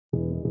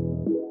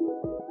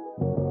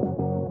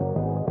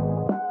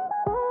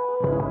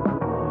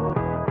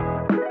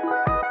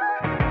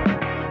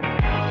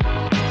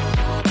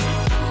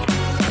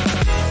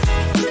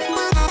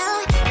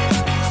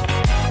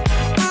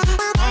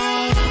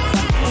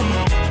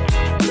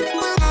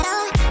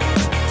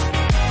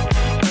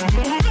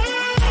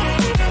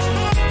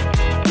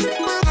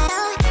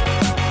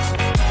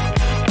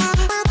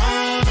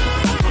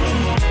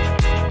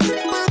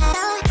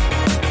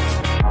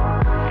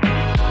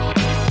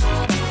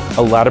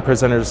A lot of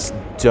presenters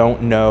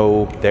don't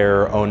know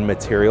their own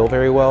material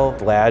very well.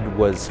 Vlad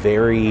was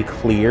very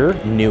clear,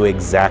 knew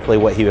exactly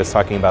what he was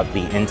talking about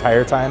the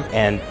entire time,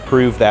 and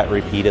proved that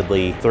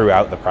repeatedly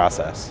throughout the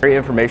process. Very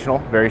informational,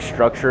 very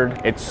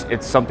structured. It's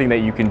something that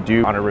you can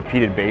do on a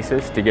repeated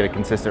basis to get a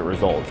consistent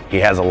result. He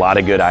has a lot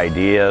of good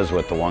ideas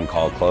with the One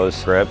Call Close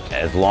script.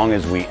 As long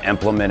as we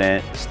implement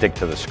it, stick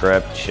to the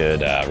script,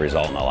 should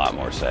result in a lot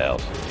more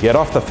sales. Get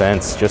off the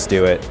fence, just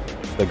do it.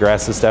 The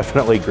grass is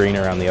definitely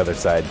greener on the other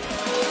side.